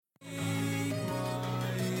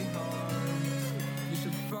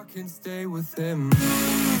can stay with him.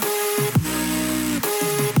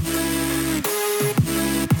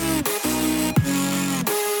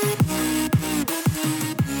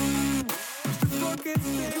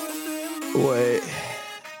 Wait.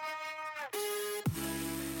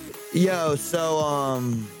 Yo, so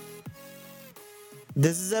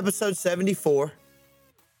this is episode 74.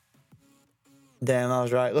 Damn, I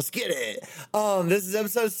was right. Let's get it. This is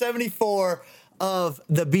episode 74 of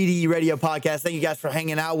the BDE Radio Podcast. Thank you guys for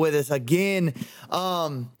hanging out with us again.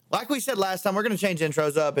 Like we said last time, we're going to change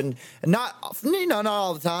intros up and not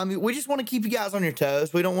all the time. We just want to keep you guys on your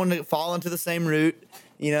toes. We don't want to fall into the same route.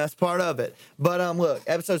 You know, it's part of it. But look,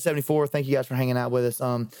 episode 74. Thank you guys for hanging out with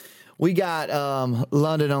us. We got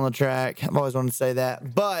London on the track. I've always wanted to say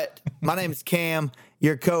that. But my name is Cam,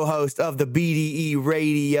 your co-host of the BDE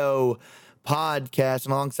Radio Podcast.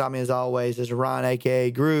 And alongside me, as always, is Ryan,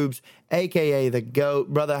 a.k.a. Groobs, a.k.a. The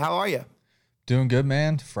GOAT. Brother, how are you? Doing good,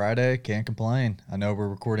 man. Friday, can't complain. I know we're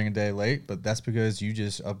recording a day late, but that's because you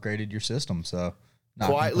just upgraded your system. So,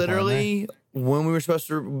 quite literally, when we were supposed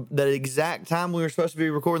to, the exact time we were supposed to be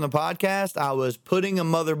recording the podcast, I was putting a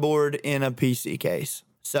motherboard in a PC case.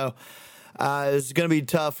 So, it's going to be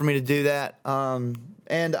tough for me to do that.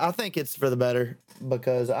 And I think it's for the better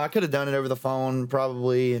because I could have done it over the phone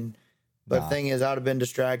probably. But the thing is, I'd have been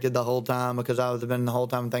distracted the whole time because I would have been the whole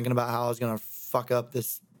time thinking about how I was going to fuck up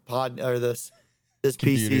this pod or this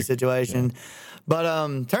PC situation. Yeah.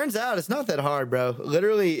 But turns out it's not that hard, bro.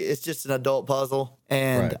 Literally, it's just an adult puzzle,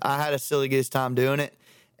 and I had a silly goose time doing it.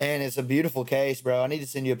 And it's a beautiful case, bro. I need to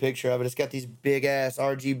send you a picture of it. It's got these big ass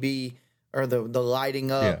RGB or the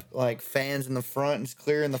lighting up like fans in the front. It's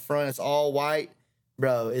clear in the front. It's all white,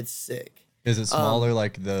 bro. It's sick. Is it smaller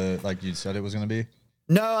like you said it was going to be?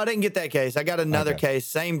 No, I didn't get that case. I got another case.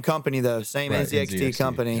 Same company, though. Same NZXT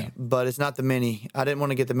company, but it's not the Mini. I didn't want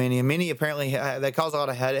to get the Mini. A Mini, apparently, they cause a lot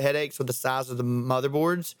of headaches with the size of the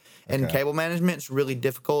motherboards and cable management. It's really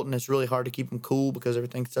difficult, and it's really hard to keep them cool because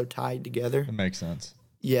everything's so tied together. It makes sense.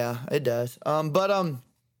 Yeah, it does.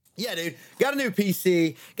 Yeah, dude, got a new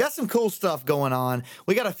PC. Got some cool stuff going on.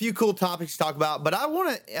 We got a few cool topics to talk about, but I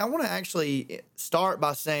want to actually start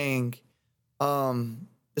by saying,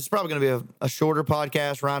 this is probably going to be a shorter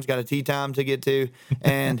podcast. Ryan's got a tea time to get to,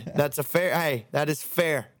 and that's a fair. Hey, that is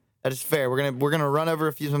fair. That is fair. We're gonna run over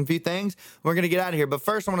some few things. We're gonna get out of here. But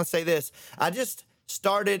first, I want to say this. I just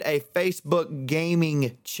started a Facebook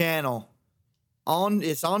gaming channel.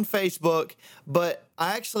 It's on Facebook, but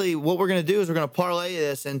what we're gonna do is we're gonna parlay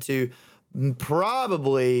this into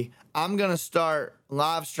probably I'm gonna start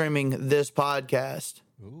live streaming this podcast.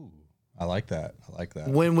 Ooh. I like that.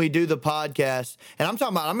 When we do the podcast. And I'm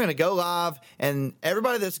talking about I'm going to go live, and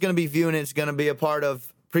everybody that's going to be viewing it's going to be a part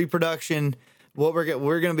of pre-production. What we're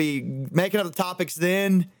going to be making up the topics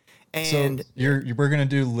then. And so we're going to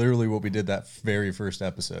do literally what we did that very first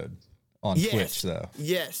episode on Twitch, though.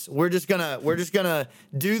 Yes. We're just going to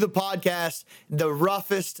do the podcast, the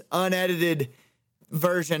roughest, unedited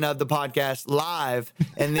version of the podcast live.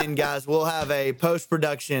 And then, guys, we'll have a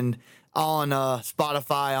post-production on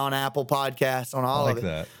Spotify, on Apple Podcasts, on all of it.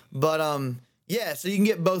 That. But so you can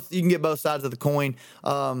get both sides of the coin.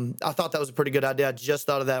 I thought that was a pretty good idea. I just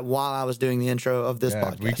thought of that while I was doing the intro of this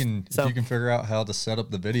podcast. If you can figure out how to set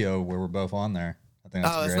up the video where we're both on there. I think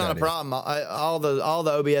that's a great idea. A problem. All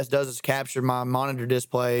the OBS does is capture my monitor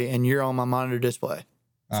display, and you're on my monitor display.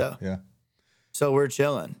 So we're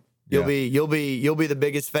chilling. You'll be the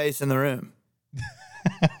biggest face in the room.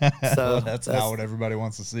 So that's how what everybody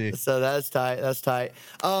wants to see. So that's tight.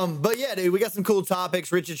 But yeah, dude, we got some cool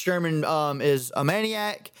topics. Richard Sherman is a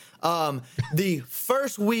maniac. The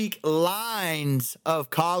first week lines of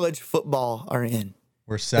college football are in.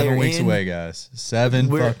 We're 7 weeks away, guys. 7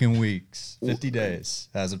 fucking weeks. 50 days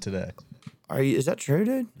as of today. Is that true,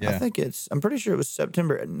 dude? Yeah. I'm pretty sure it was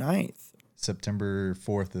September 9th. September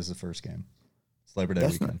 4th is the first game. It's Labor Day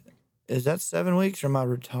weekend. Is that 7 weeks or am I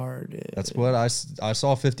retarded? That's what I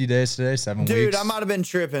saw 50 days today, 7 weeks. Dude, I might have been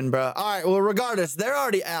tripping, bro. All right, well, regardless, they're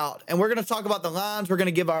already out. And we're going to talk about the lines. We're going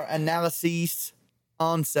to give our analyses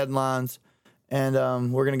on said lines. And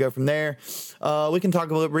we're going to go from there. We can talk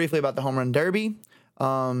a little briefly about the Home Run Derby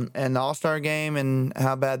and the All-Star Game and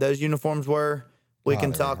how bad those uniforms were. We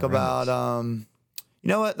can talk about... you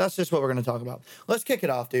know what? That's just what we're going to talk about. Let's kick it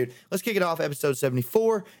off, dude. Let's kick it off, episode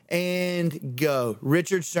 74, and go.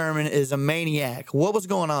 Richard Sherman is a maniac. What was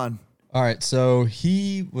going on? All right, so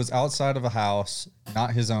he was outside of a house,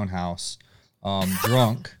 not his own house,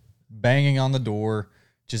 drunk, banging on the door,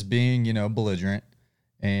 just being, belligerent.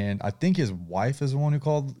 And I think his wife is the one who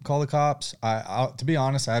called the cops. I to be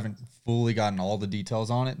honest, I haven't fully gotten all the details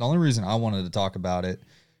on it. The only reason I wanted to talk about it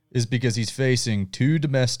is because he's facing 2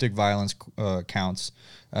 domestic violence counts,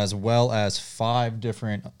 as well as 5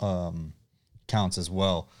 different counts as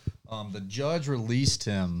well. The judge released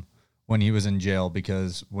him when he was in jail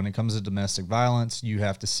because when it comes to domestic violence, you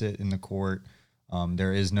have to sit in the court.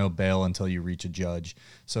 There is no bail until you reach a judge.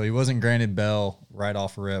 So he wasn't granted bail right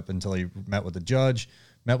off rip until he met with the judge.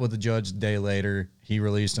 Met with the judge a day later. He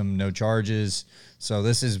released him, no charges. So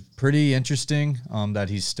this is pretty interesting that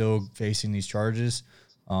he's still facing these charges.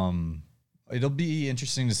 It'll be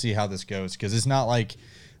interesting to see how this goes because it's not like,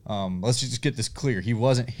 let's just get this clear. He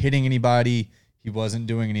wasn't hitting anybody. He wasn't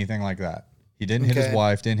doing anything like that. He didn't hit his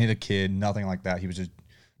wife, didn't hit a kid, nothing like that. He was just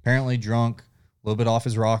apparently drunk, a little bit off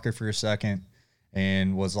his rocker for a second,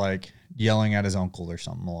 and was like yelling at his uncle or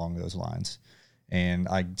something along those lines. And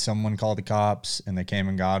someone called the cops, and they came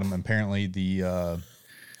and got him. Apparently,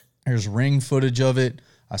 there's ring footage of it.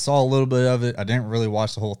 I saw a little bit of it. I didn't really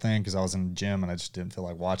watch the whole thing because I was in the gym, and I just didn't feel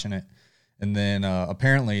like watching it. And then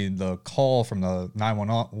apparently the call from the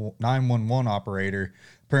 911 operator,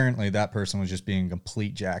 apparently that person was just being a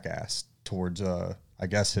complete jackass towards, I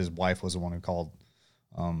guess his wife was the one who called.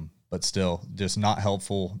 But still, just not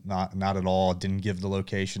helpful, not at all. Didn't give the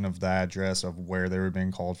location of the address of where they were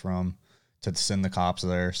being called from to send the cops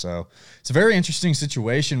there. So it's a very interesting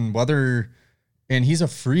situation, and he's a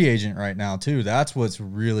free agent right now too. That's what's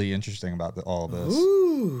really interesting about all of this.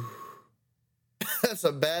 Ooh. That's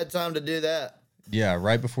a bad time to do that. Yeah,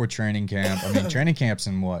 right before training camp. I mean, training camp's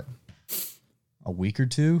in what? A week or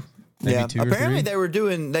two? Maybe 2 or 3? Apparently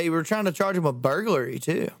they were trying to charge him with burglary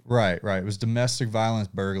too. Right. It was domestic violence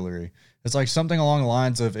burglary. It's like something along the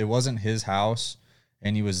lines of it wasn't his house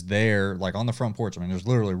and he was there like on the front porch. I mean, there's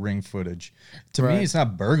literally ring footage. To me, it's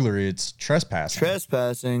not burglary, it's trespassing.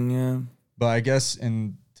 Trespassing, yeah. But I guess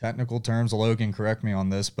in technical terms, Logan, correct me on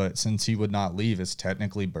this, but since he would not leave, it's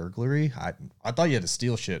technically burglary. I thought you had to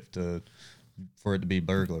steal shit for it to be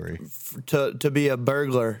burglary. To be a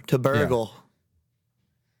burglar, to burgle. Yeah.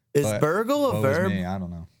 Is burgle a verb? I don't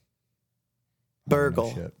know.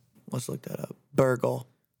 Burgle. Let's look that up. Burgle.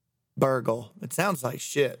 It sounds like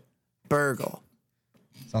shit. Burgle.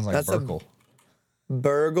 Sounds like burgle.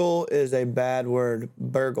 Burgle is a bad word.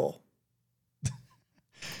 Burgle.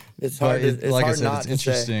 It's hard. Like I said, it's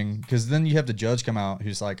interesting because then you have the judge come out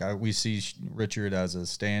who's like, we see Richard as a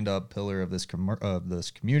stand-up pillar of this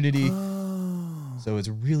community. Oh. So it's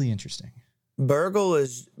really interesting. To burgle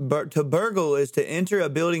is to enter a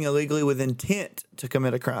building illegally with intent to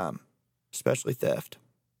commit a crime, especially theft.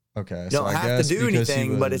 Okay, you don't have to do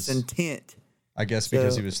anything, but it's intent. I guess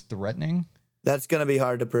because he was threatening. That's going to be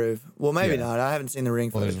hard to prove. Well, maybe not. I haven't seen the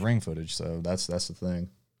ring footage. Well, there's ring footage, so that's the thing.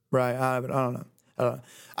 Right. I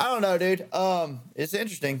don't know, dude. It's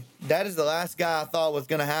interesting. That is the last guy I thought was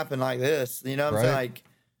going to happen like this. You know what I'm saying? Like,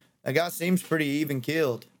 that guy seems pretty even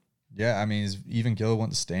keeled. Yeah, I mean, he's even killed,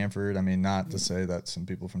 went to Stanford. I mean, not to say that some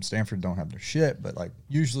people from Stanford don't have their shit, but like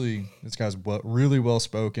usually this guy's really well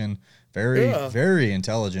spoken, very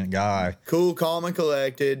intelligent guy. Cool, calm, and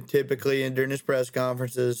collected. Typically, during his press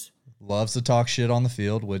conferences, loves to talk shit on the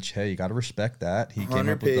field. Which, hey, you got to respect that. He came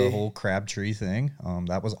up with the whole Crabtree thing.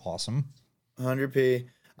 That was awesome. 100p.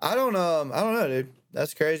 I don't know, dude.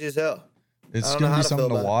 That's crazy as hell. It's gonna be something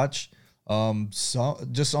to watch. So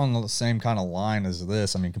just on the same kind of line as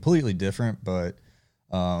this, I mean, completely different, but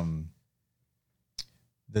the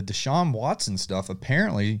Deshaun Watson stuff,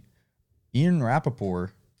 apparently Ian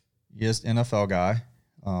Rappaport, yes, NFL guy,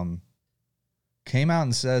 came out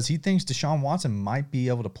and says he thinks Deshaun Watson might be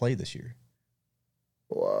able to play this year.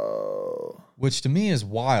 Whoa. Which to me is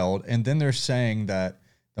wild. And then they're saying that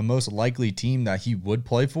the most likely team that he would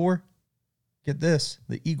play for, get this,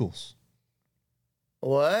 the Eagles.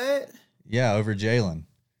 What? Yeah, over Jalen.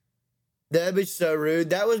 That'd be so rude.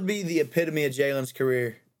 That would be the epitome of Jalen's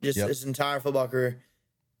career, his entire football career.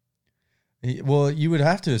 Well, you would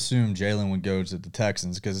have to assume Jalen would go to the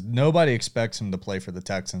Texans because nobody expects him to play for the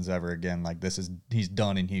Texans ever again. Like he's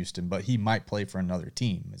done in Houston, but he might play for another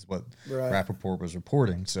team, is what Rappaport was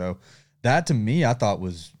reporting. So that to me, I thought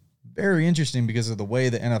was very interesting because of the way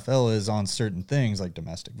the NFL is on certain things like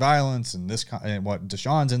domestic violence and and what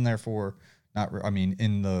Deshaun's in there for.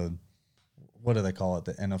 In the, what do they call it?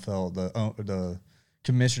 The NFL, the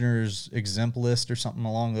commissioner's exempt list or something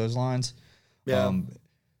along those lines. Yeah.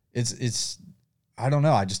 It's I don't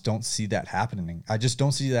know. I just don't see that happening. I just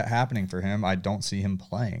don't see that happening for him. I don't see him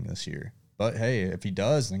playing this year. But hey, if he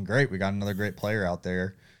does, then great. We got another great player out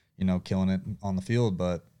there, killing it on the field,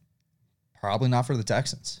 but probably not for the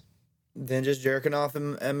Texans. Then just jerking off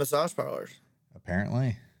in massage parlors.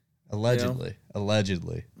 Apparently.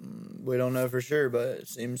 Allegedly. We don't know for sure, but it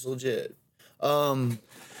seems legit.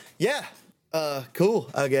 Yeah. Cool,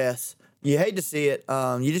 I guess. You hate to see it.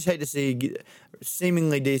 You just hate to see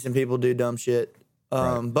seemingly decent people do dumb shit.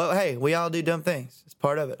 Right. But hey, we all do dumb things. It's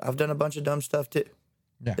part of it. I've done a bunch of dumb stuff too.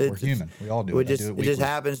 Yeah, we're human. We all do it. It just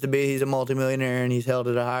happens to be he's a multimillionaire and he's held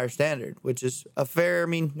at a higher standard, which is a fair. I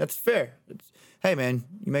mean, that's fair. Hey, man,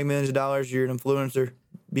 you make millions of dollars. You're an influencer.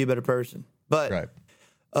 Be a better person. But, right.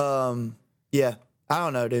 Yeah, I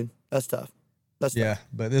don't know, dude. That's tough. Yeah,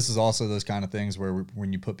 but this is also those kind of things where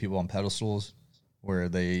when you put people on pedestals, where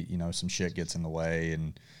they, some shit gets in the way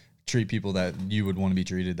and treat people that you would want to be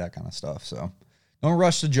treated, that kind of stuff. So don't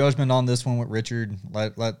rush to judgment on this one with Richard.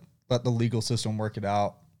 Let the legal system work it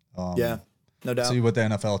out. Yeah, no doubt. See what the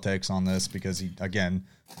NFL takes on this, because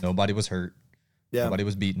nobody was hurt. Yeah. Nobody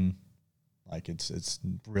was beaten. Like it's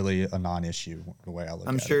really a non-issue the way I look at it.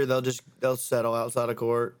 I'm sure they'll settle outside of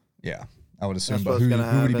court. Yeah, I would assume. But who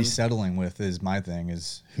would he be settling with is my thing.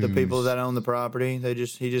 Is the people that own the property. He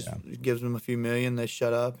just gives them a few million. They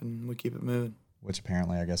shut up and we keep it moving. Which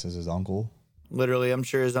apparently I guess is his uncle. Literally, I'm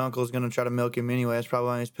sure his uncle is going to try to milk him anyway. That's probably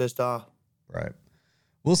why he's pissed off. Right.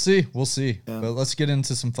 We'll see. Yeah. But let's get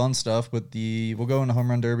into some fun stuff we'll go into home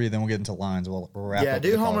run derby, then we'll get into lines. We'll wrap up. Yeah,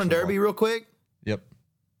 do home run derby real quick. Yep.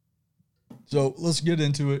 So let's get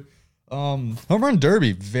into it. Home run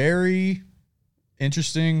derby, very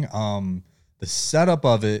interesting. The setup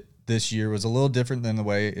of it this year was a little different than the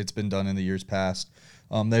way it's been done in the years past.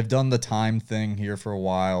 They've done the time thing here for a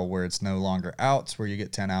while where it's no longer outs, where you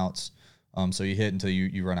get 10 outs. So you hit until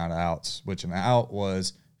you run out of outs, which an out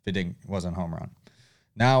was if it wasn't a home run.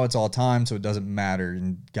 Now it's all time, so it doesn't matter.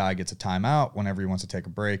 And guy gets a timeout whenever he wants to take a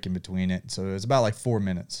break in between it. So it's about like 4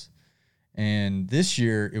 minutes. And this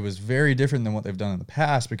year it was very different than what they've done in the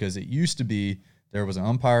past, because it used to be there was an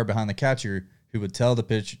umpire behind the catcher who would tell the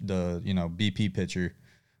BP pitcher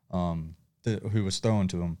who was throwing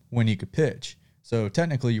to him when he could pitch. So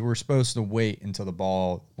technically you were supposed to wait until the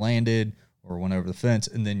ball landed or went over the fence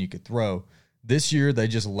and then you could throw. This year they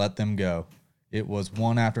just let them go. It was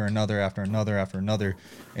one after another, after another, after another.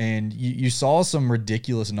 And you saw some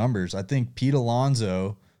ridiculous numbers. I think Pete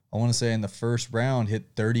Alonso, I want to say in the first round, hit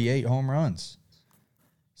 38 home runs.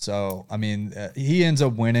 So, I mean, he ends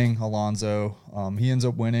up winning, Alonso. He ends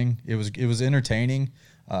up winning. It was entertaining.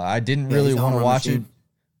 I didn't really want to watch it.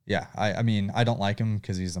 Yeah, I mean, I don't like him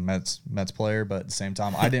because he's a Mets player, but at the same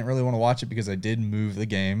time, I didn't really want to watch it because I did move the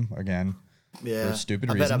game again. Yeah, for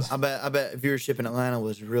stupid reasons. I bet viewership in Atlanta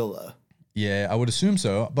was real low. Yeah, I would assume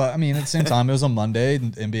so. But, I mean, at the same time, it was on Monday.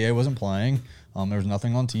 And the NBA wasn't playing. There was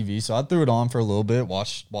nothing on TV. So I threw it on for a little bit,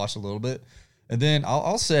 watched a little bit. And then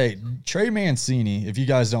I'll say Trey Mancini, if you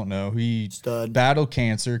guys don't know, he battled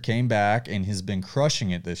cancer, came back, and has been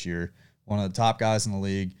crushing it this year. One of the top guys in the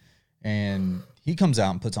league. And he comes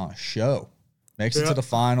out and puts on a show. Makes it to the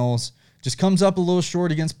finals. Just comes up a little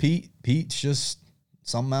short against Pete. Pete's just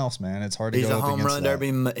something else, man. It's hard to go up against that. He's a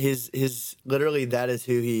home run derby. His literally that is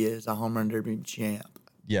who he is, a home run derby champ.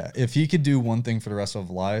 Yeah, if he could do one thing for the rest of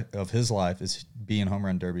his life is be in home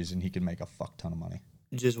run derbies, and he could make a fuck ton of money.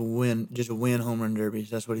 Just win home run derbies.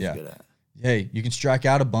 That's what he's good at. Hey, you can strike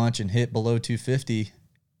out a bunch and hit below 250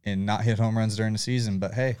 and not hit home runs during the season,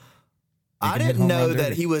 but hey. I didn't know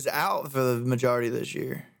that he was out for the majority of this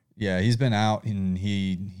year. Yeah, he's been out, and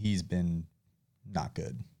he's been not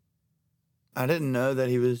good. I didn't know that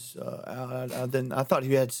he was out. I thought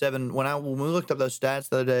he had 7. When we looked up those stats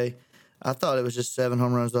the other day, I thought it was just 7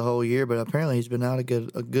 home runs the whole year, but apparently he's been out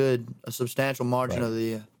a substantial margin of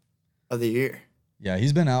the year. Yeah,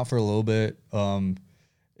 he's been out for a little bit.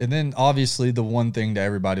 And then obviously the one thing that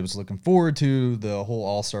everybody was looking forward to, the whole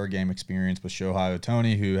All-Star game experience, was Shohei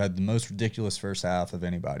Ohtani, who had the most ridiculous first half of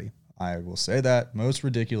anybody. I will say that. Most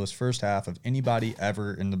ridiculous first half of anybody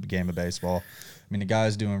ever in the game of baseball. I mean, the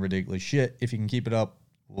guy's doing ridiculous shit. If he can keep it up,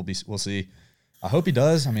 we'll see. I hope he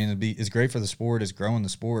does. I mean, it's great for the sport. It's growing the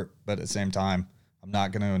sport. But at the same time, I'm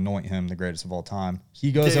not going to anoint him the greatest of all time.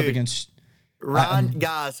 He goes up against...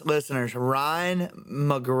 listeners, Ryan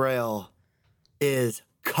McGrail is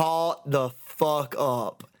caught the fuck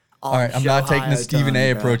up. All right, I'm not taking the Stephen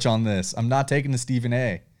A approach on this. I'm not taking the Stephen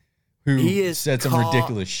A, who said some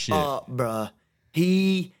ridiculous shit. Bruh.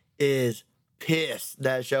 He is pissed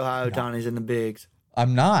that Shohei Ohtani's in the bigs.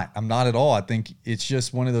 I'm not at all. I think it's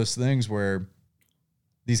just one of those things where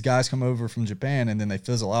these guys come over from Japan and then they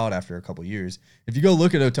fizzle out after a couple years. If you go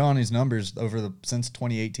look at Ohtani's numbers since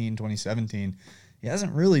 2018, 2017, he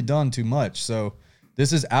hasn't really done too much. So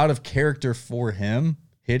this is out of character for him,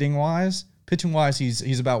 hitting wise. Pitching wise,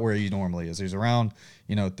 he's about where he normally is. He's around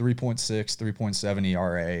 3.6, 3.7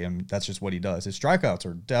 ERA, and that's just what he does. His strikeouts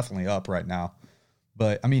are definitely up right now.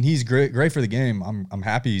 But I mean, he's great for the game. I'm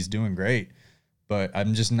happy he's doing great. but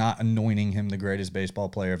I'm just not anointing him the greatest baseball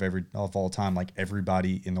player of all time, like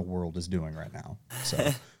everybody in the world is doing right now.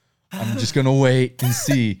 So I'm just gonna wait and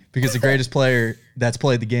see, because the greatest player that's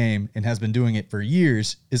played the game and has been doing it for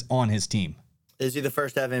years is on his team. Is he the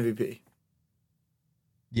first to have MVP?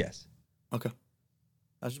 Yes. Okay.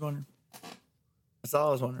 I was just wondering. That's all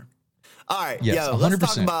I was wondering. All right. Yes, yo, let's talk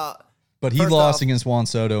 100%. about. But he First lost off- against Juan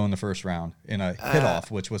Soto in the first round in a hit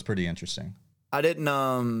off, which was pretty interesting. I didn't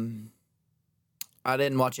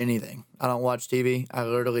watch anything. I don't watch TV. I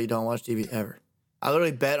literally don't watch TV ever. I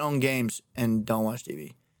literally bet on games and don't watch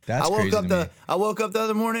TV. That's crazy to me. I woke up the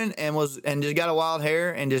other morning and just got a wild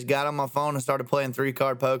hair and just got on my phone and started playing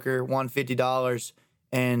 3-card poker, won $50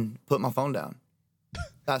 and put my phone down.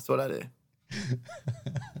 That's what I do. And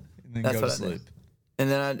then That's go to what I do. sleep.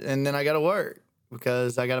 And then I got to work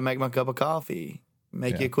because I got to make my cup of coffee.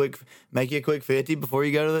 Make you a quick 50 before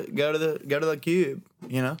you go to the cube,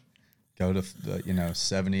 you know? Go to the,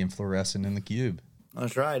 70 and fluorescent in the cube.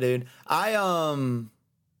 That's right, dude. I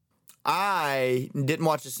didn't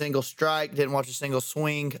watch a single strike, didn't watch a single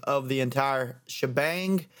swing of the entire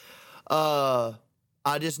shebang. I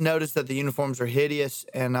just noticed that the uniforms are hideous,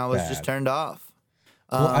 and I was just turned off.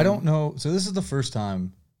 Well, I don't know. So this is the first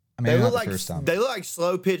time. I mean, They not look the first time. they look like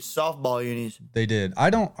slow pitch softball unis. They did.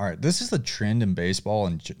 All right. This is the trend in baseball,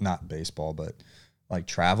 and not baseball, but like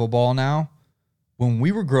travel ball now. When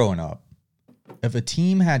we were growing up, if a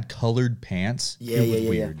team had colored pants, it was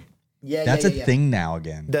weird. Yeah, That's a thing now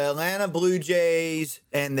again. The Atlanta Blue Jays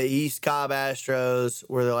and the East Cobb Astros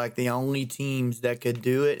were like the only teams that could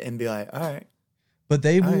do it and be like, all right. But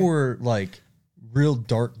they wore like real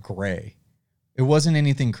dark gray. It wasn't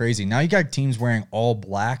anything crazy. Now you got teams wearing all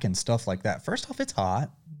black and stuff like that. First off, it's hot.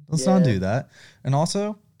 Let's not do that. And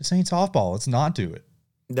also, this ain't softball. Let's not do it.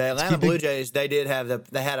 The Atlanta Blue Jays, they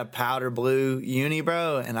had a powder blue uni,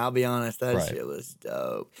 bro, and I'll be honest, that shit was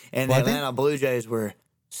dope. And the Atlanta Blue Jays were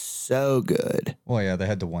so good. Well, yeah, they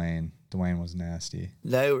had Dwayne. Dwayne was nasty.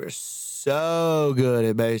 They were so good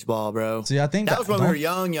at baseball, bro. See, I think that was when we were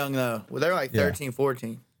young though. Well, they were like 13,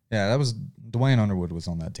 14. Yeah, that was Dwayne Underwood was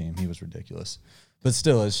on that team. He was ridiculous. But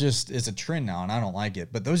still, it's a trend now, and I don't like it.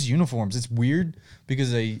 But those uniforms, it's weird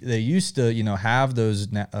because they used to, have those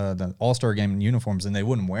the All-Star Game uniforms, and they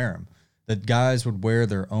wouldn't wear them. The guys would wear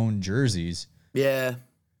their own jerseys. Yeah.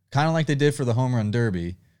 Kind of like they did for the Home Run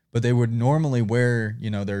Derby, but they would normally wear,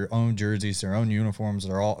 their own jerseys, their own uniforms,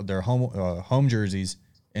 their home jerseys,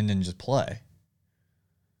 and then just play.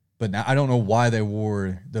 But now I don't know why they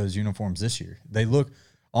wore those uniforms this year. They look,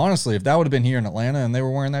 honestly, if that would have been here in Atlanta and they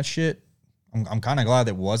were wearing that shit, I'm kind of glad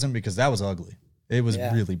it wasn't, because that was ugly. It was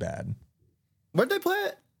really bad. Where'd they play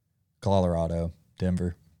it? Colorado,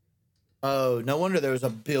 Denver. Oh, no wonder there was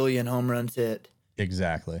 1 billion home runs hit.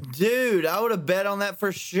 Exactly. Dude, I would have bet on that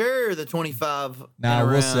for sure, the 25. Now, I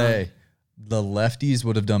will say, the lefties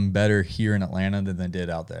would have done better here in Atlanta than they did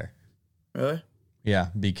out there. Really? Yeah,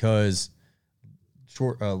 because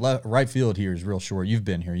right field here is real short. You've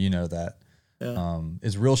been here, you know that. Yeah.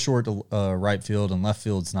 It's real short to right field, and left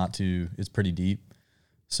field's it's pretty deep.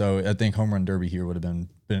 So I think Home Run Derby here would have been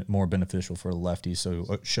more beneficial for the lefties. So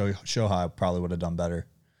Shohei probably would have done better.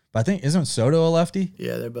 But I think, isn't Soto a lefty?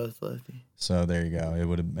 Yeah, they're both lefty. So there you go.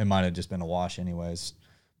 It might have just been a wash anyways.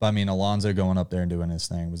 But I mean, Alonso going up there and doing his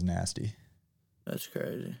thing was nasty. That's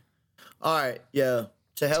crazy. All right, yeah.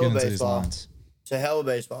 It's a hell of baseball. It's a hell of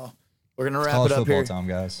baseball. We're gonna wrap it up here. Time,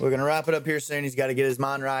 guys. We're gonna wrap it up here soon. He's got to get his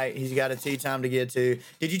mind right. He's got a tea time to get to.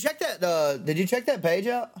 Did you check that? Did you check that page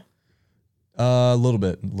out? A little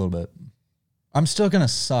bit. I'm still gonna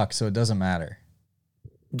suck, so it doesn't matter.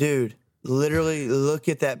 Dude, literally look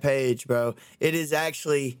at that page, bro. It is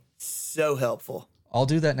actually so helpful. I'll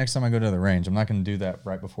do that next time I go to the range. I'm not gonna do that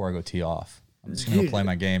right before I go tee off. I'm just gonna play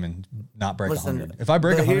my game and not break 100. If I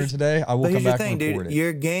break 100 today, I will come back and record it.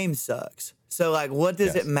 Your game sucks. So, like, what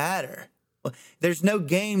does it matter? There's no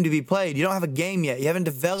game to be played. You don't have a game yet. You haven't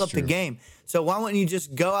developed a game. So why wouldn't you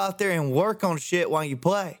just go out there and work on shit while you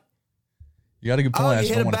play? You got a good point.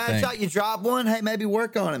 You hit a bad shot, you drop one. Hey, maybe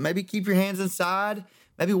work on it. Maybe keep your hands inside.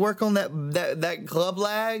 Maybe work on that club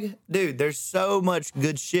lag. Dude, there's so much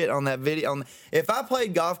good shit on that video. If I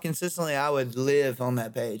played golf consistently, I would live on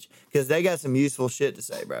that page because they got some useful shit to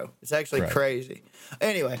say, bro. It's actually crazy.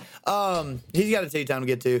 Anyway, he's got a tea time to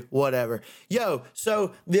get to. Whatever. Yo,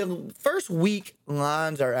 so the first week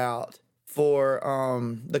lines are out for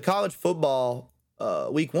the college football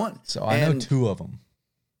week 1. So I know 2 of them.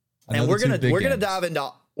 And we're gonna dive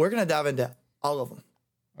into all of them.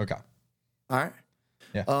 Okay. All right.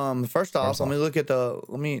 Yeah. First off, let me look at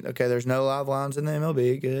okay, there's no live lines in the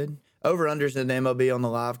MLB. Good. Over-unders in the MLB on the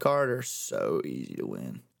live card are so easy to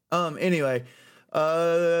win. Anyway,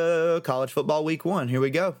 College football week 1. Here we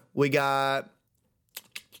go. We got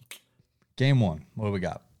Game 1. What do we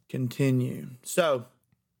got? continue. So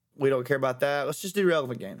we don't care about that. Let's just do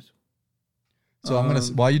relevant games. So I'm gonna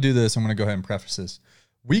while you do this, I'm gonna go ahead and preface this.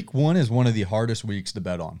 Week 1 is one of the hardest weeks to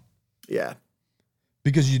bet on Yeah.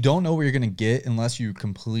 because you don't know what you're gonna get unless you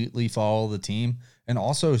completely follow the team, and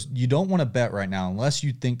also you don't want to bet right now unless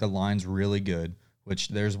you think the line's really good. Which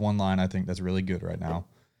there's one line I think that's really good right now.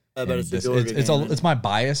 I bet And it's a Georgia game. it's my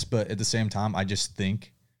bias, but at the same time, I just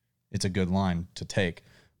think it's a good line to take.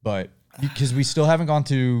 But because we still haven't gone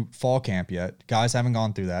to fall camp yet, guys haven't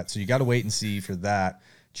gone through that, so you got to wait and see for that,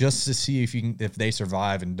 just to see if they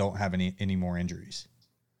survive and don't have any more injuries.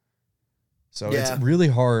 So Yeah. it's really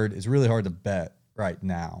hard. It's really hard to bet right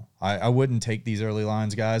now. I wouldn't take these early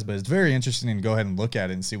lines, guys, but it's very interesting to go ahead and look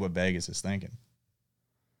at it and see what Vegas is thinking.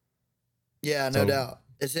 Yeah, no So, doubt.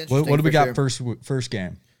 It's interesting. What do we for got sure. first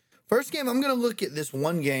game? First game, I'm going to look at this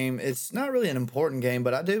one game. It's not really an important game,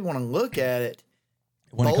 but I do want to look at it.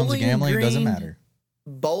 When it comes to Bowling gambling, it doesn't Green. matter.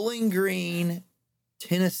 Bowling Green,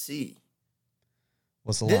 Tennessee.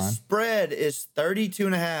 What's the This line? spread is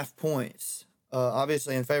 32.5 points,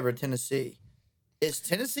 obviously in favor of Tennessee. Is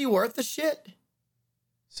Tennessee worth the shit?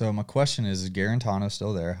 So my question is Garantano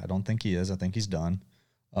still there? I don't think he is. I think he's done.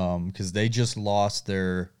 Because they just lost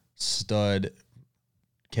their stud,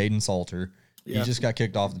 Caden Salter. Yeah. He just got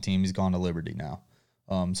kicked off the team. He's gone to Liberty now.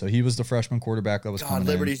 So he was the freshman quarterback that was God, coming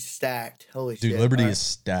Liberty's stacked. Holy in. Dude, shit. Liberty All right. is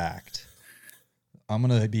stacked. I'm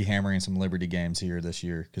gonna be hammering some Liberty games here this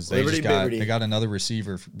year because Liberty. they got another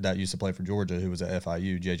receiver that used to play for Georgia who was at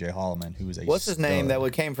FIU, JJ Holloman, who was a What's his name stud.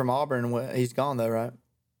 that came from Auburn? He's gone, though, right?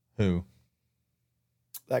 Who?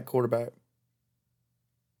 That quarterback.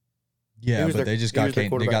 Yeah, He was but their- they just he got was their they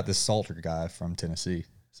quarterback. got this Salter guy from Tennessee,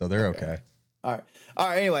 so they're okay. All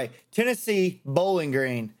right. Anyway, Tennessee, Bowling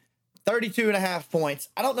Green, 32.5 points.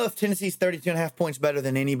 I don't know if Tennessee's 32.5 points better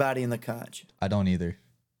than anybody in the country. I don't either.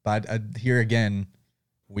 But here again,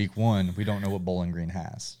 week 1, we don't know what Bowling Green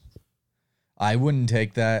has. I wouldn't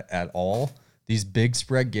take that at all. These big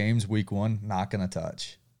spread games, week 1, not going to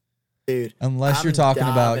touch. Dude, Unless you're talking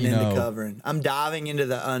about, diving you into know, covering. I'm diving into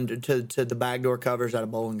the under to the backdoor covers out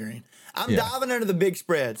of Bowling Green. I'm Yeah. diving into the big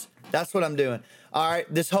spreads. That's what I'm doing. All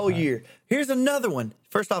right, this whole year. Here's another one.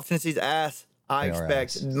 First off, Tennessee's ass. I They are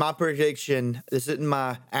expect ass. my prediction. This isn't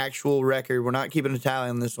my actual record. We're not keeping a tally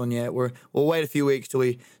on this one yet. We'll wait a few weeks till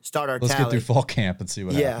we start our let's tally. get through fall camp and see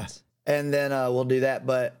what happens. And then we'll do that.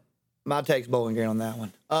 But my take's Bowling Green on that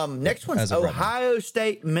one. Next one's As of right now. Ohio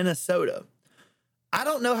State, Minnesota. I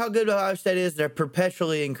don't know how good Ohio State is. They're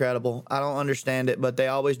perpetually incredible. I don't understand it, but they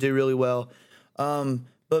always do really well.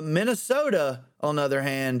 But Minnesota, on the other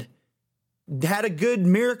hand, had a good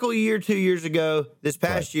miracle year 2 years ago. This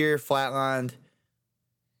past year, flatlined.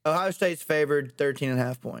 Ohio State's favored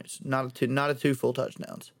 13.5 points. Not a two full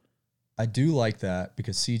touchdowns. I do like that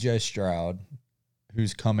because CJ Stroud,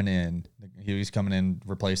 who's coming in, he's coming in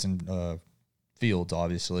replacing Fields,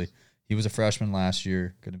 obviously. He was a freshman last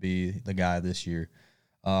year, going to be the guy this year.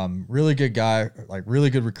 Really good guy, like really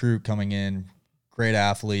good recruit coming in, great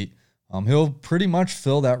athlete. He'll pretty much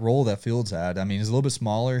fill that role that Fields had. I mean, he's a little bit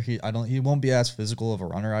smaller. He won't be as physical of a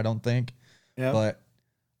runner, I don't think. Yeah. But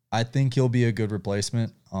I think he'll be a good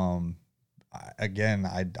replacement. I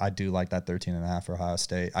do like that 13.5 for Ohio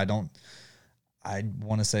State. I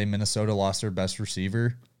want to say Minnesota lost their best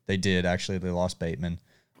receiver. They did, actually. They lost Bateman.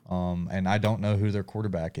 And I don't know who their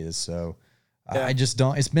quarterback is. So Yeah. I just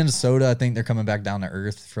don't. It's Minnesota. I think they're coming back down to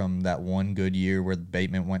earth from that one good year where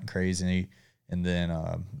Bateman went crazy. And then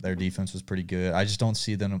their defense was pretty good. I just don't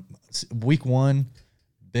see them. Week 1,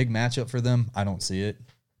 big matchup for them. I don't see it.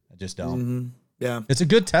 I just don't. Mm-hmm. Yeah. It's a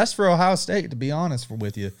good test for Ohio State, to be honest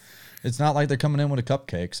with you. It's not like they're coming in with a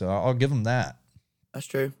cupcake, so I'll give them that. That's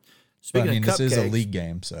true. But, Speaking I mean, of this is a cupcakes, league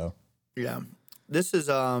game, so yeah. This is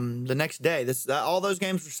the next day. This all those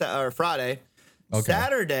games are Friday. Okay.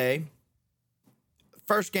 Saturday,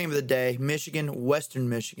 first game of the day, Michigan, Western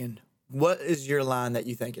Michigan. What is your line that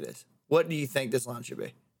you think it is? What do you think this line should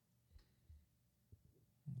be?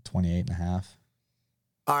 28.5.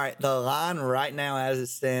 All right, the line right now as it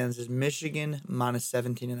stands is Michigan minus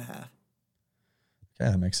 17.5. Okay,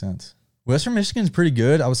 that makes sense. Western Michigan's pretty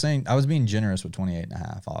good. I was being generous with 28.5,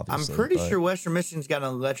 I'm obviously. pretty but sure Western Michigan's got an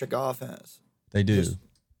electric offense. they do.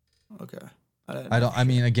 Okay. I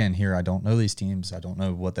mean, again, here, I don't know these teams. I don't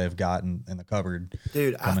know what they've got in the cupboard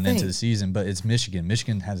Dude, coming into the season, but it's Michigan.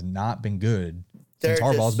 Michigan has not been good they're since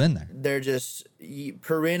Harbaugh's just- been there. They're just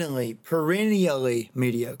perennially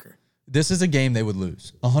mediocre. This is a game they would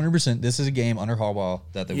lose. 100%. This is a game under Harbaugh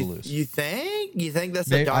that they will lose. You think? You think that's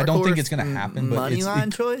They- a dark I don't think horse it's gonna happen, but money it's- line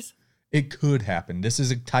it- choice? It could happen. This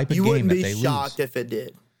is a type of You game wouldn't that be they shocked lose. if it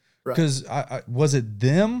did. Right. Because was it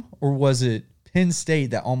them or was it Penn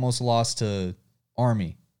State that almost lost to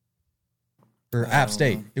Army or App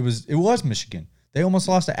State? It was Michigan. They almost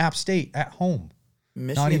lost to App State at home.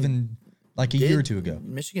 Michigan Not even like a year or two ago.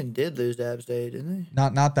 Michigan did lose to App State, didn't they?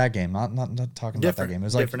 Not that game. Not talking about that game. It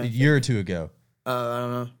was like a year or two ago. I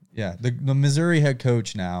don't know. Yeah, the Missouri head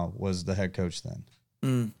coach now was the head coach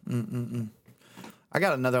then. I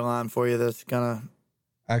got another line for you that's gonna.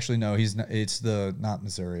 Actually, no, he's not. It's not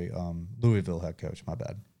Missouri. Louisville head coach. My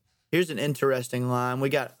bad. Here's an interesting line. We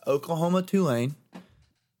got Oklahoma Tulane.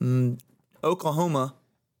 Oklahoma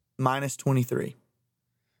minus 23.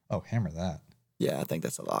 Oh, hammer that. Yeah, I think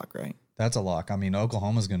that's a lock, right? That's a lock. I mean,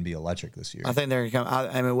 Oklahoma's going to be electric this year. I think they're gonna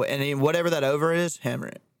come. I mean, and whatever that over is, hammer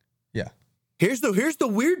it. Yeah. Here's the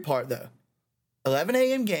weird part though. 11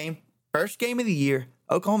 a.m. game, first game of the year.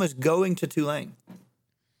 Oklahoma's going to Tulane.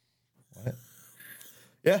 What?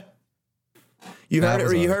 Yeah. You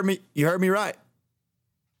heard me. You heard me right.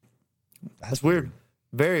 That's weird.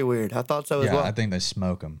 Very weird. I thought so as Yeah, well. I think they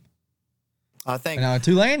smoke them. I think Now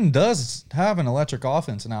Tulane does have an electric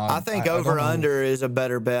offense now. I think over under is a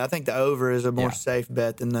better bet. I think the over is a more safe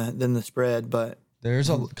bet than the spread. But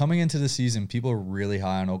coming into the season, people are really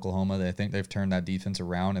high on Oklahoma. They think they've turned that defense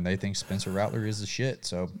around, and they think Spencer Rattler is the shit.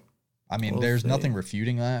 So, I mean, there's nothing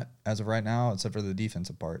refuting that as of right now, except for the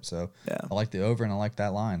defensive part. So, yeah. I like the over, and I like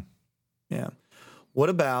that line. Yeah. What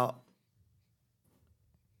about?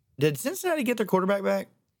 Did Cincinnati get their quarterback back?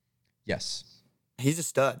 Yes, He's a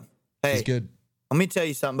stud. Hey, he's good. Let me tell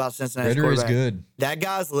you something about Cincinnati's Ritter is quarterback. good. That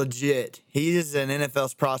guy's legit. He is an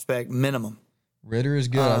NFL's prospect minimum. Ritter is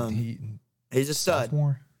good. He's a stud.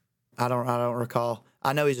 Sophomore? I don't recall.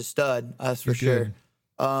 I know he's a stud. That's for He's sure.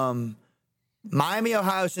 good. Miami,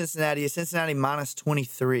 Ohio, Cincinnati is Cincinnati minus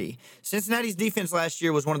 23. Cincinnati's defense last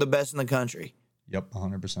year was one of the best in the country. Yep,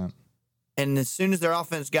 100%. And as soon as their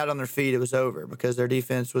offense got on their feet, it was over because their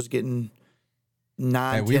defense was getting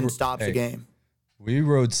 10 stops a game. We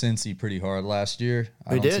rode Cincy pretty hard last year.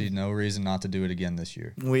 I We don't did. see no reason not to do it again this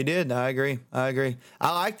year. We did. I agree. I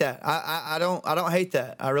like that. I don't hate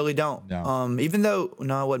that. I really don't. No. Even though it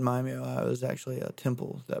wasn't Miami, Ohio. It was actually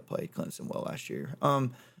Temple that played Clemson well last year.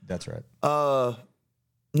 That's right.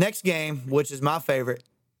 Next game, which is my favorite,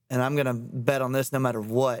 and I'm gonna bet on this no matter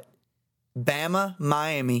what. Bama,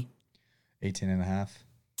 Miami, 18.5.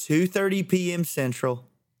 2:30 p.m. Central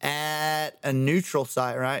at a neutral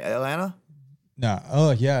site, right? Atlanta. No.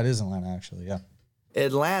 Oh, yeah, it is Atlanta, actually. Yeah.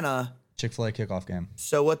 Atlanta. Chick-fil-A kickoff game.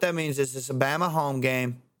 So what that means is it's a Bama home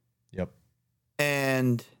game, Yep.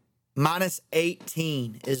 and minus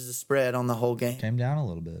 18 is the spread on the whole game. Came down a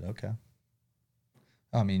little bit. Okay.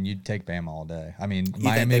 I mean, you'd take Bama all day. I mean, You think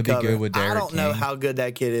Miami they would be cover? good with Derrick I don't know King. how good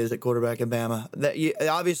that kid is at quarterback in Bama.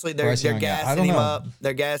 Obviously, they're Bryce Young, yeah. I gassing don't him know. up.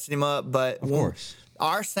 They're gassing him up, but Of course.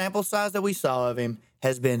 our sample size that we saw of him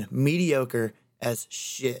has been mediocre as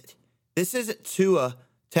shit. This isn't Tua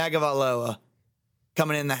Tagovailoa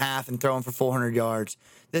coming in the half and throwing for 400 yards.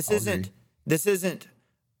 This isn't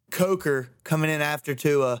Coker coming in after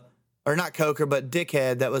Tua, or not Coker, but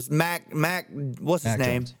dickhead. That was Mac. What's his Mac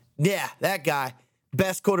name? Jones. Yeah, that guy.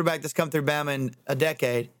 Best quarterback that's come through Bama in a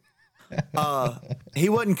decade. He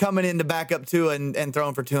wasn't coming in to back up Tua and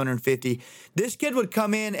throwing for 250. This kid would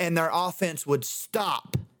come in and their offense would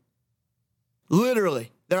stop.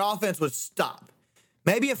 Literally, their offense would stop.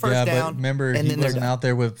 Maybe a first down. But remember, and he then they're wasn't done. out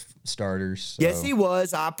there with starters. So. Yes, he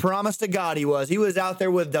was. I promise to God he was. He was out there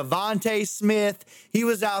with Devontae Smith. He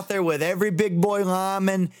was out there with every big boy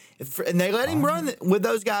lineman. And they let him run with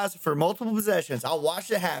those guys for multiple possessions. I watched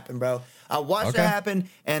it happen, bro. I watched it happen,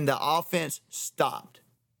 and the offense stopped.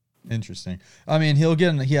 Interesting. I mean,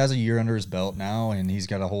 he has a year under his belt now, and he's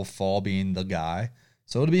got a whole fall being the guy.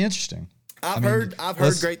 So it'll be interesting. I've heard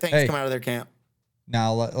great things come out of their camp.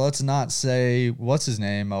 Now, let's not say, what's his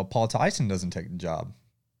name? Paul Tyson doesn't take the job.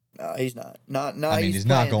 No, he's not. He's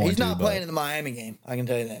not going He's to, not but- playing in the Miami game. I can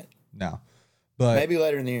tell you that. No. But Maybe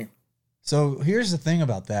later in the year. So here's the thing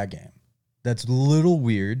about that game that's a little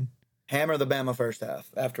weird. Hammer the Bama first half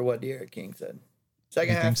after what Derrick King said. Second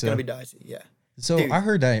You half think is going so? to be dicey. Yeah. So Dude. I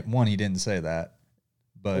heard that, one, he didn't say that.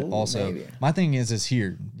 But Ooh, also, maybe. my thing is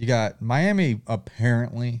here. You got Miami,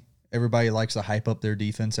 apparently, everybody likes to hype up their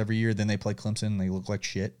defense every year. Then they play Clemson and they look like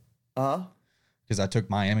shit. Uh-huh. Because I took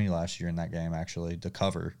Miami last year in that game, actually, to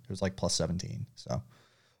cover. It was like plus 17. So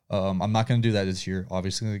I'm not going to do that this year.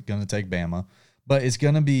 Obviously, going to take Bama. But it's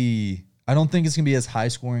going to be, I don't think it's going to be as high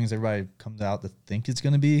scoring as everybody comes out to think it's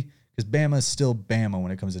going to be. Because Bama is still Bama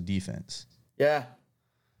when it comes to defense. Yeah.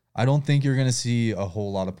 I don't think you're going to see a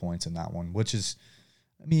whole lot of points in that one, which is,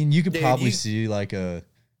 I mean, you could Dude, probably see like a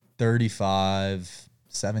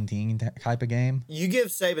 35-17 type of game. You give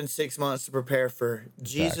Saban 6 months to prepare for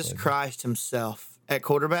Jesus Exactly. Christ himself at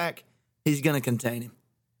quarterback, he's going to contain him.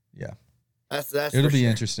 Yeah. That's It'll for be sure.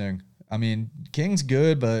 interesting. I mean, King's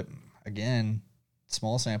good, but again,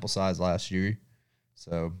 small sample size last year.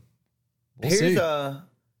 So we'll see.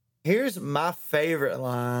 Here's my favorite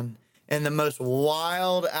line and the most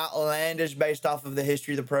wild, outlandish, based off of the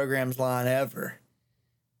history of the program's line ever.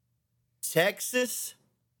 Texas,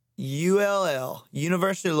 ULL,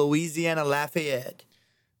 University of Louisiana Lafayette.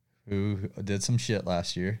 Who did some shit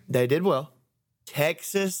last year. They did well.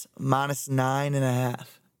 Texas minus 9.5.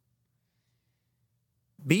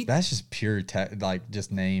 Beat. That's just pure,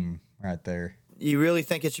 just name right there. You really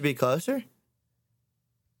think it should be closer?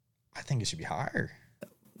 I think it should be higher.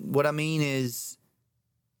 What I mean is,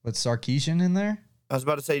 With Sarkisian in there, I was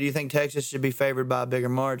about to say, do you think Texas should be favored by a bigger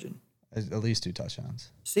margin? at least 2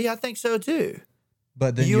 touchdowns. See, I think so too.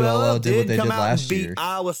 But then ULL did what they did last beat year.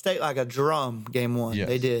 Iowa State like a drum game one. Yes.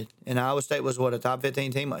 They did. And Iowa State was what, a top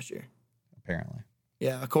 15 team last year? Apparently.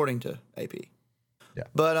 Yeah, according to AP. Yeah.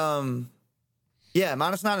 But yeah,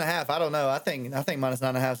 minus 9.5. I don't know. I think minus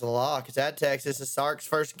 9.5 is a lock. It's at Texas. It's Sark's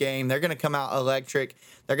first game. They're gonna come out electric.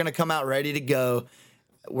 They're gonna come out ready to go.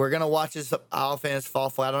 We're gonna watch this offense fall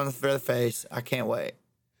flat on their face. I can't wait.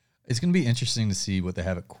 It's going to be interesting to see what they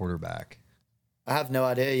have at quarterback. I have no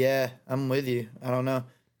idea. Yeah, I'm with you. I don't know.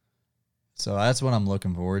 So that's what I'm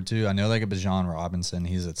looking forward to. I know they got Bijan Robinson.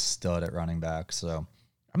 He's a stud at running back. So,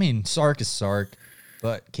 I mean, Sark is Sark,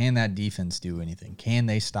 but can that defense do anything? Can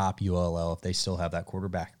they stop ULL if they still have that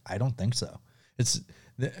quarterback? I don't think so. This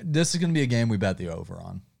is going to be a game we bet the over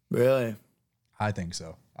on. Really I think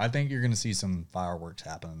so. I think you're going to see some fireworks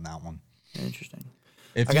happen in that one. interesting.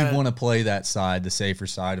 If you want to play that side, the safer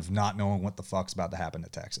side of not knowing what the fuck's about to happen to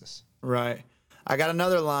Texas. Right. I got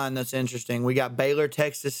another line that's interesting. We got Baylor,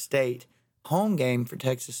 Texas State. Home game for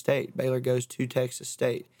Texas State. Baylor goes to Texas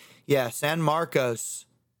State. Yeah, San Marcos,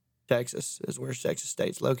 Texas is where Texas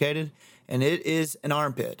State's located, and it is an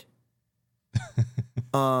armpit.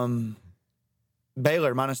 Baylor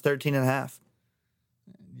minus 13.5.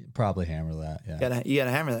 Probably hammer that, yeah. You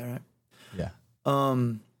gotta hammer that, right? Yeah.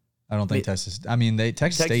 I I don't think Texas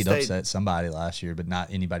State upset somebody last year, but not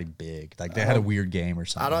anybody big. Like they had a weird game or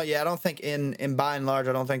something. I don't think in by and large,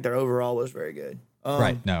 I don't think their overall was very good.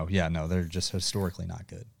 Right. No, they're just historically not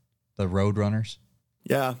good. The Roadrunners.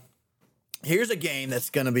 Yeah. Here's a game that's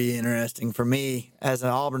going to be interesting for me as an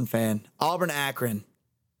Auburn fan. Auburn-Akron.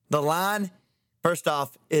 The line, first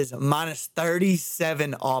off, is minus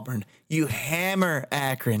 37 Auburn. You hammer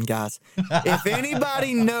Akron, guys. If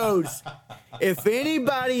anybody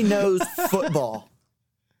knows football,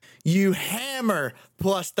 you hammer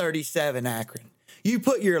plus 37 Akron. You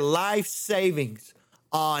put your life savings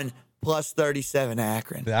on plus 37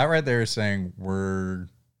 Akron. That right there is saying we're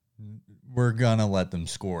gonna let them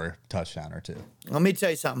score a touchdown or two. Let me tell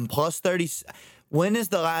you something. Plus 30. When is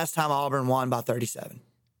the last time Auburn won by 37?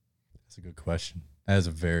 That's a good question. That is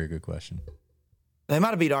a very good question. They might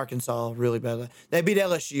have beat Arkansas really badly. They beat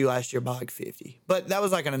LSU last year by like 50. But that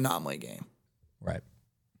was like an anomaly game. Right.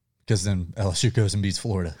 Because then LSU goes and beats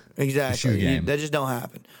Florida. Exactly. The shoe game. That just don't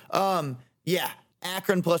happen. Yeah.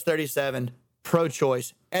 Akron plus 37.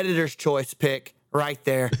 Pro-choice. Editor's choice pick right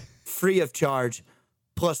there. Free of charge.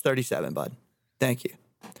 Plus 37, bud. Thank you.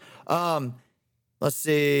 Let's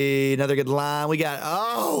see. Another good line. We got,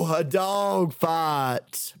 a dog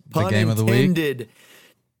fight. Pun The game of the week. intended.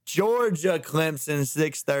 Georgia, Clemson,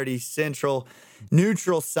 6:30 Central.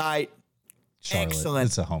 Neutral site. Charlotte. Excellent.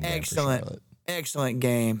 It's a home game for Charlotte. Excellent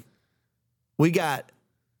game. We got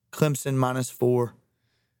Clemson minus 4.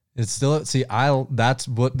 It's still this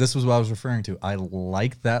was what I was referring to. I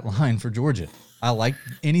like that line for Georgia. I like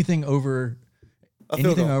anything over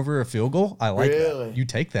a field goal. I like Really? that. You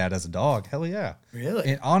take that as a dog. Hell yeah. Really?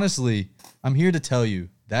 And honestly, I'm here to tell you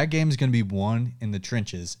that game is going to be won in the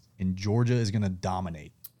trenches, and Georgia is going to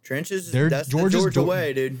dominate. Trenches, They're- that's Georgia's the Georgia go-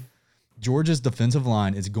 way, dude. Georgia's defensive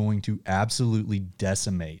line is going to absolutely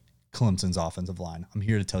decimate Clemson's offensive line. I'm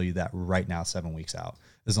here to tell you that right now, 7 weeks out.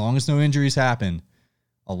 As long as no injuries happen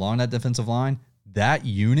along that defensive line, that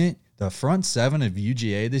unit, the front seven of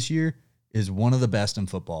UGA this year, is one of the best in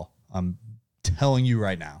football. I'm telling you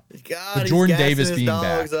right now. God, With he's Jordan gassing Davis his being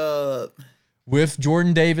dogs back. up. With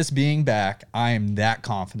Jordan Davis being back, I am that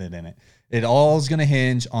confident in it. It all is going to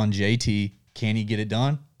hinge on JT. Can he get it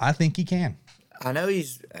done? I think he can. I know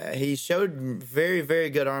he showed very, very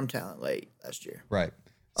good arm talent late last year. Right.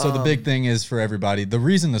 So the big thing is for everybody, the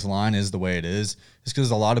reason this line is the way it is because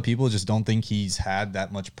a lot of people just don't think he's had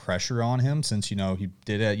that much pressure on him since, he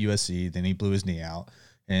did it at USC, then he blew his knee out.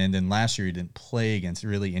 And then last year he didn't play against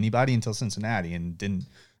really anybody until Cincinnati, and didn't.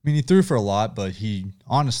 I mean, he threw for a lot, but he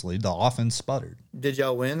honestly, the offense sputtered. Did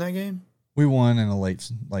y'all win that game? We won in a late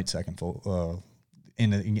second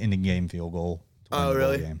in the game field goal. Oh,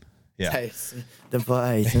 really? Game. Yeah. Hey,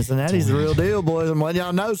 Cincinnati's the real deal, boys. I'm letting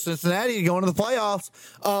y'all know Cincinnati going to the playoffs.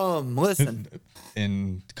 Listen.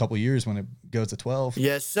 In a couple of years when it goes to 12.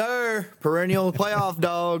 Yes, sir. Perennial playoff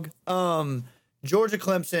dog. Georgia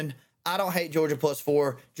Clemson. I don't hate Georgia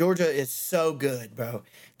 +4. Georgia is so good, bro.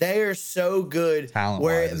 They are so good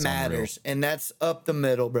where it matters, and that's up the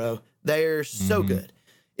middle, bro. They are so good.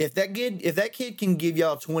 If that kid can give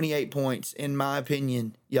y'all 28 points, in my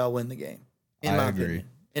opinion, y'all win the game. I agree.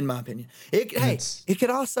 In my opinion. It could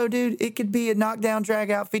also, dude, it could be a knockdown, drag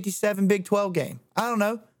out 57 Big 12 game. I don't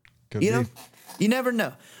know. Could be. You never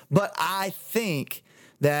know. But I think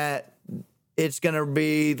that it's going to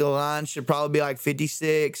be, the line should probably be like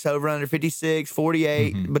 56, over under 56,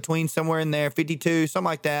 48, between somewhere in there, 52, something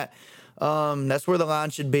like that. That's where the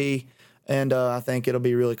line should be. And I think it'll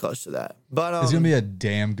be really close to that. But it's going to be a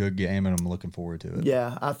damn good game, and I'm looking forward to it.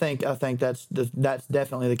 Yeah, I think that's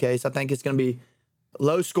definitely the case. I think it's going to be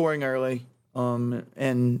low scoring early,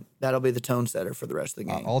 and that'll be the tone setter for the rest of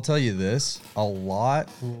the game. I'll tell you this: a lot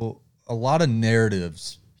of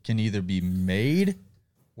narratives can either be made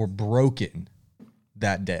or broken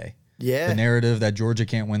that day. Yeah, the narrative that Georgia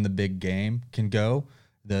can't win the big game can go.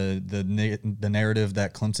 The narrative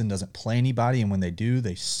that Clemson doesn't play anybody, and when they do,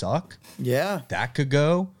 they suck. Yeah, that could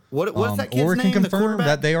go. What's that kid's or it name? can confirm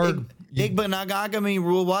that they are Igbenagagami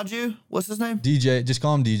Rulewaju. What's his name? DJ. Just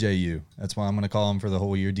call him DJU. That's why I'm going to call him for the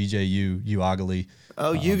whole year. DJU Uagali.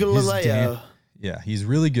 Oh, Ugalileo. Yeah, he's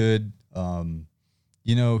really good.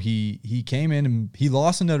 He came in and he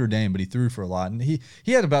lost to Notre Dame, but he threw for a lot, and he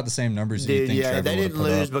had about the same numbers. Dude, think Trevor they didn't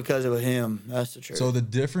lose up. because of him. That's the truth. So the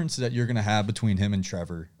difference that you're going to have between him and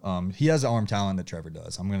Trevor, he has the arm talent that Trevor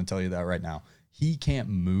does. I'm going to tell you that right now. He can't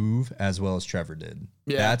move as well as Trevor did.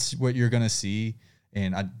 Yeah. That's what you're going to see,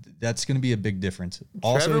 and that's going to be a big difference.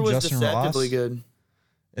 Trevor was Justin deceptively Ross, good.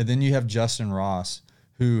 And then you have Justin Ross,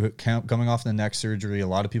 who coming off the neck surgery, a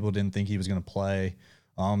lot of people didn't think he was going to play.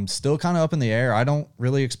 Still kind of up in the air. I don't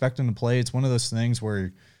really expect him to play. It's one of those things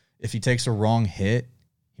where if he takes a wrong hit,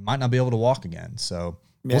 he might not be able to walk again. So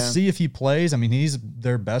we'll see if he plays. I mean, he's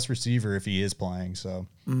their best receiver if he is playing. So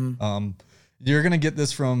you're going to get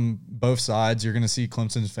this from both sides. You're going to see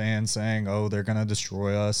Clemson fans saying, oh, they're going to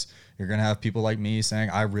destroy us. You're going to have people like me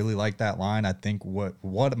saying, I really like that line. I think what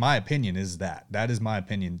my opinion is that is my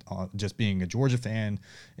opinion, just being a Georgia fan,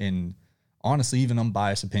 and honestly, even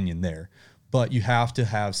unbiased opinion there. But you have to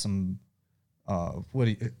have some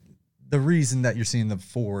the reason that you're seeing the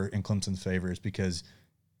 4 in Clemson's favor is because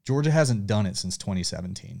Georgia hasn't done it since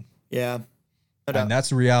 2017. Yeah. And that's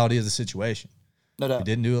the reality of the situation. No doubt. We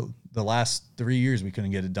didn't do it the last 3 years. We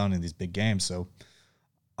couldn't get it done in these big games. So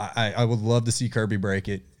I would love to see Kirby break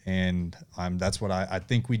it, and that's what I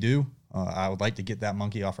think we do. I would like to get that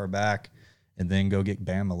monkey off our back and then go get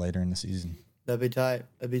Bama later in the season. That'd be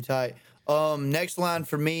tight. Next line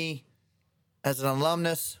for me, as an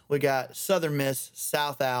alumnus, we got Southern Miss,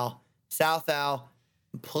 South Al. South Al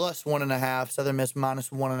 +1.5, Southern Miss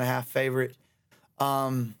 -1.5 favorite.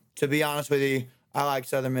 To be honest with you, I like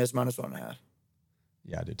Southern Miss -1.5.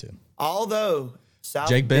 Yeah, I do too. Although South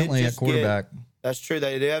Jake Bentley at quarterback. That's true.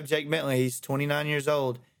 They do have Jake Bentley. He's 29 years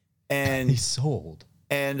old. And he's so old.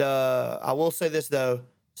 And I will say this, though.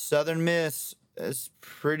 Southern Miss is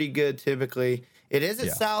pretty good typically. It is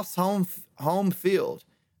at South's home field.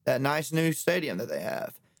 That nice new stadium that they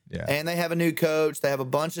have. Yeah. And they have a new coach. They have a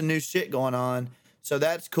bunch of new shit going on. So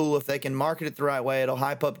that's cool. If they can market it the right way, it'll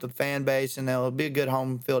hype up the fan base, and it'll be a good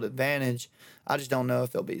home field advantage. I just don't know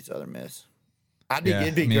if they'll beat Southern Miss.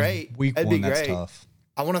 It'd be great. Week it'd one, be that's great. tough.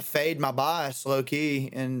 I want to fade my bias low key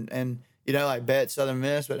and like bet Southern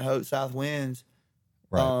Miss, but hope South wins.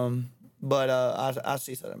 Right. But I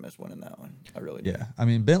see Southern Miss winning that one. I really do. Yeah. I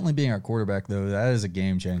mean, Bentley being our quarterback, though, that is a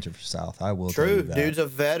game changer for South. I will tell you that. Dude's a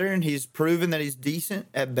veteran. He's proven that he's decent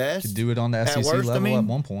at best. Could do it on the SEC level at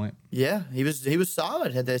one point. Yeah, he was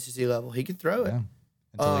solid at the SEC level. He could throw it. Yeah.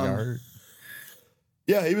 Until he got hurt.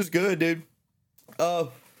 Yeah, he was good, dude.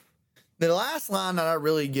 The last line that I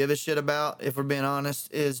really give a shit about, if we're being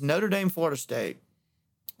honest, is Notre Dame, Florida State.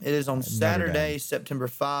 It is on Saturday, September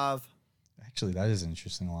 5. Actually, that is an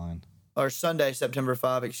interesting line. Or Sunday, September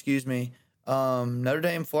 5, excuse me. Notre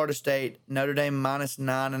Dame, Florida State. Notre Dame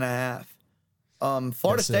 -9.5.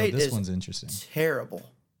 Florida State this is one's interesting. Terrible.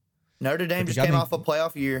 Notre Dame just came off a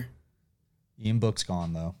playoff year. Ian Book's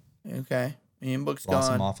gone, though. Okay. Ian Book's Lost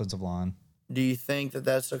gone. some offensive line. Do you think that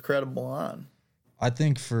that's a credible line? I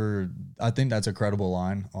think that's a credible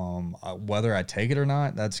line. Whether I take it or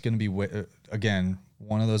not, that's going to be again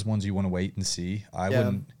one of those ones you want to wait and see. I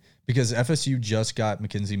wouldn't, because FSU just got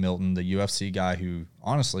Mackenzie Milton, the UFC guy who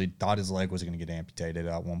honestly thought his leg was going to get amputated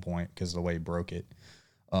at one point because of the way he broke it.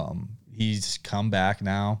 He's come back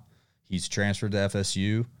now. He's transferred to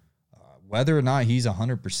FSU. Whether or not he's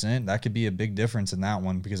 100%, that could be a big difference in that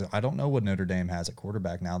one, because I don't know what Notre Dame has at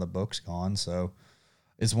quarterback now. The book's gone, so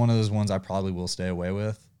it's one of those ones I probably will stay away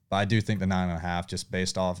with. But I do think the 9.5, just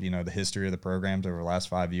based off, the history of the programs over the last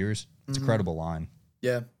 5 years, it's a credible line.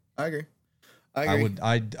 Yeah, I agree. I agree.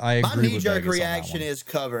 My knee-jerk with reaction is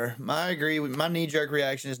cover. I agree. My knee-jerk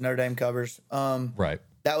reaction is Notre Dame covers. Right.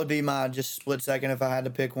 That would be my just split second if I had to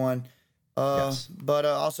pick one. Yes. But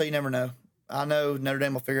also, you never know. I know Notre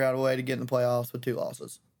Dame will figure out a way to get in the playoffs with 2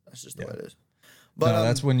 losses. That's just the way it is. But no,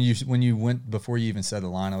 that's when you went, before you even said the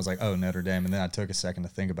line, I was like, oh, Notre Dame. And then I took a second to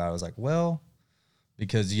think about it. I was like, well,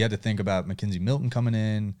 because you had to think about Mackenzie Milton coming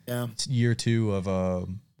in. Yeah. It's year 2 of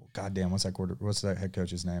goddamn, what's that head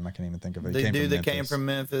coach's name? I can't even think of it. The dude that came from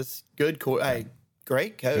Memphis. Good hey,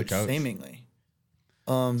 great coach, seemingly.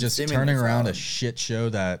 Just seemingly turning around solid. a shit show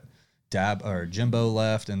that Jimbo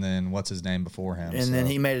left, and then what's his name before him? And then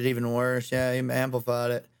he made it even worse. Yeah, he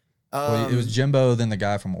amplified it. Well, it was Jimbo, then the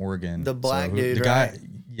guy from Oregon. The black dude, the right?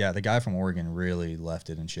 Yeah, the guy from Oregon really left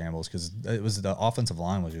it in shambles because the offensive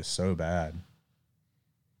line was just so bad.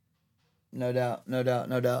 No doubt.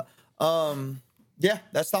 Yeah,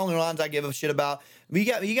 that's the only lines I give a shit about. You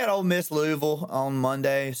got Ole Miss Louisville on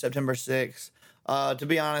Monday, September 6th. To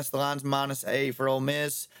be honest, the line's -8 for Ole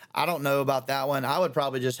Miss. I don't know about that one. I would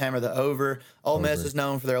probably just hammer the over. Ole Miss is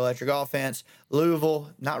known for their electric offense.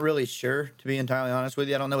 Louisville, not really sure, to be entirely honest with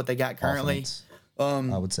you. I don't know what they got currently.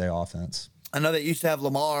 I would say offense. I know they used to have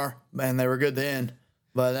Lamar, and they were good then,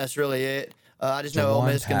 but that's really it. I just know Ole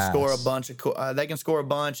Miss can score a bunch they can score a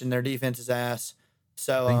bunch, and their defense is ass.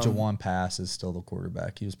 So I think Jawan Pass is still the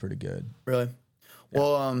quarterback. He was pretty good. Really? Yeah.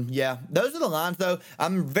 Well, yeah. Those are the lines, though.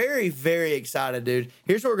 I'm very, very excited, dude.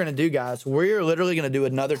 Here's what we're going to do, guys. We're literally going to do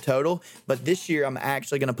another total, but this year I'm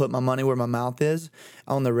actually going to put my money where my mouth is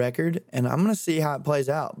on the record, and I'm going to see how it plays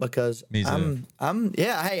out because hey,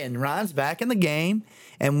 and Ryan's back in the game,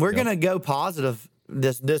 and we're going to go positive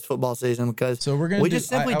this football season because we just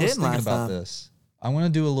simply didn't last time. This. I want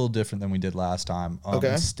to do a little different than we did last time.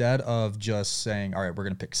 Okay. Instead of just saying, all right, we're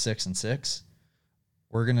going to pick 6 and 6,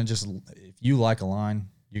 we're going to just, if you like a line,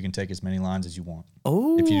 you can take as many lines as you want.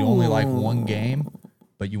 Oh. If you only like one game,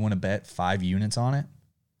 but you want to bet 5 units on it,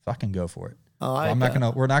 fucking go for it. We're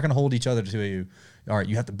not gonna hold each other to you. All right,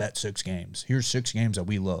 you have to bet 6 games. Here's 6 games that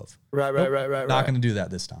we love. Right. Not gonna do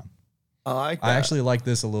that this time. I like that. I actually like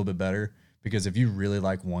this a little bit better because if you really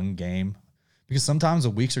like one game, because sometimes the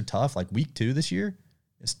weeks are tough. Like week 2 this year,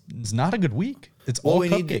 it's not a good week. It's all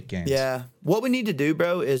cupcake games. Yeah. What we need to do,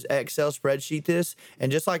 bro, is Excel spreadsheet this,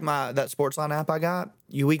 and just like that Sportsline app I got,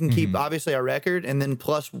 we can keep obviously our record, and then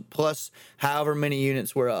plus however many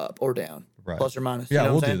units we're up or down, right. Plus or minus. Yeah, you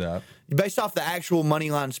know we'll do that based off the actual money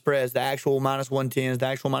line spreads, the actual -110s, the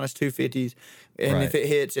actual -250s, and right. If it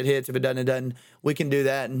hits, it hits. If it doesn't, it doesn't. We can do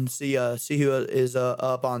that and see who is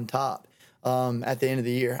up on top. At the end of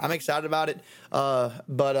the year, I'm excited about it.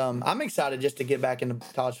 But I'm excited just to get back into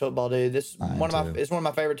college football, dude. It's one of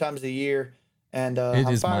my favorite times of the year, and it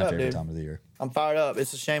is my favorite time of the year. I'm fired up.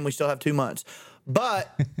 It's a shame we still have 2 months,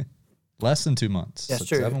 but less than 2 months. That's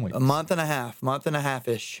true. 7 weeks. A month and a half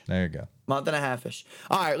ish. There you go. Month and a half ish.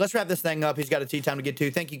 All right, let's wrap this thing up. He's got a tea time to get to.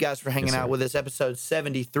 Thank you guys for hanging out with us. Episode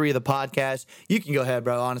 73 of the podcast. You can go ahead,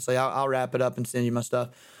 bro. Honestly, I'll wrap it up and send you my stuff.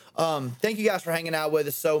 Thank you guys for hanging out with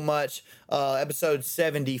us so much. Episode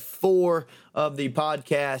 74 of the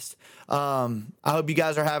podcast. I hope you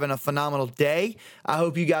guys are having a phenomenal day. I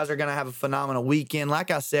hope you guys are going to have a phenomenal weekend.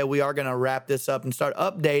 Like I said, we are going to wrap this up and start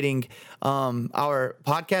updating our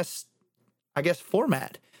podcast, I guess,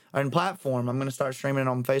 format and platform. I'm going to start streaming it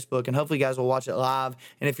on Facebook, and hopefully you guys will watch it live.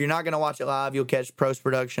 And if you're not going to watch it live, you'll catch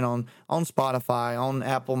post-production on Spotify, on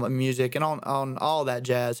Apple Music, and on all that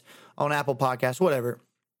jazz, on Apple Podcasts, whatever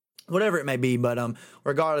it may be. But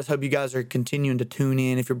regardless, hope you guys are continuing to tune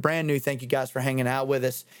in. If you're brand new, thank you guys for hanging out with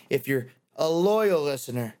us. If you're a loyal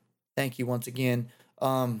listener, thank you once again.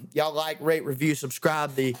 Y'all like, rate, review,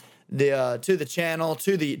 subscribe to the channel,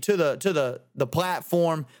 to the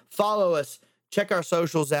platform. Follow us. Check our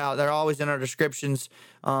socials out. They're always in our descriptions.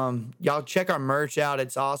 Y'all check our merch out.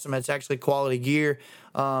 It's awesome. It's actually quality gear.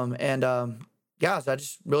 Guys, I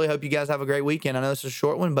just really hope you guys have a great weekend. I know it's a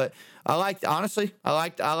short one, but I like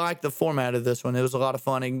the format of this one. It was a lot of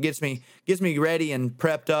fun. It gets me ready and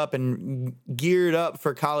prepped up and geared up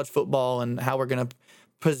for college football and how we're gonna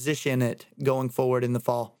position it going forward in the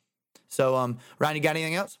fall. So, Ryan, you got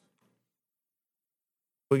anything else?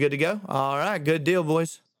 We good to go? All right, good deal,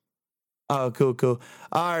 boys. Oh, cool.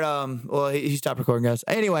 All right. Well, he stopped recording, guys.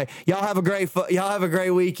 Anyway, y'all have a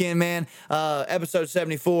great weekend, man. Episode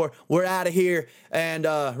 74. We're out of here. And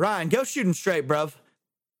Ryan, go shoot him straight, bruv.